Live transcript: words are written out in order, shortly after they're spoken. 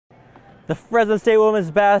The Fresno State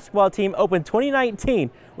women's basketball team opened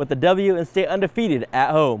 2019 with a W and stay undefeated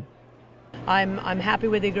at home. I'm happy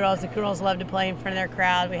with the girls. The girls love to play in front of their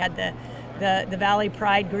crowd. We had the Valley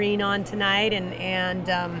Pride green on tonight,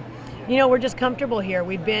 and you know, we're just comfortable here.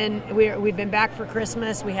 We've been back for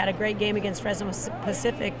Christmas. We had a great game against Fresno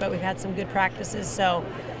Pacific, but we've had some good practices. So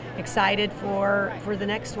excited for the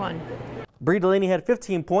next one. Bree Delaney had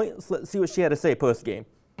 15 points. Let's see what she had to say post game.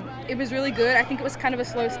 It was really good. I think it was kind of a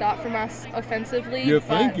slow start from us offensively. You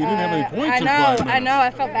think you didn't have any points? I know.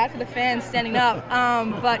 I felt bad for the fans standing up.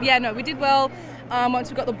 But yeah, no, we did well once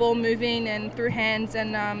we got the ball moving and through hands.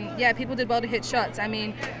 And yeah, people did well to hit shots. I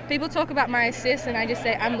mean, people talk about my assists, and I just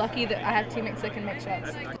say I'm lucky that I have teammates that can make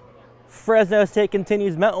shots. Fresno State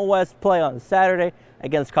continues Mountain West play on Saturday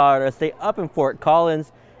against Colorado State up in Fort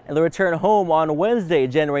Collins, and they'll return home on Wednesday,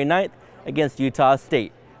 January 9th against Utah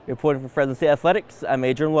State. Reporting for Fresno State Athletics, I'm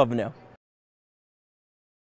Adrian Loveno.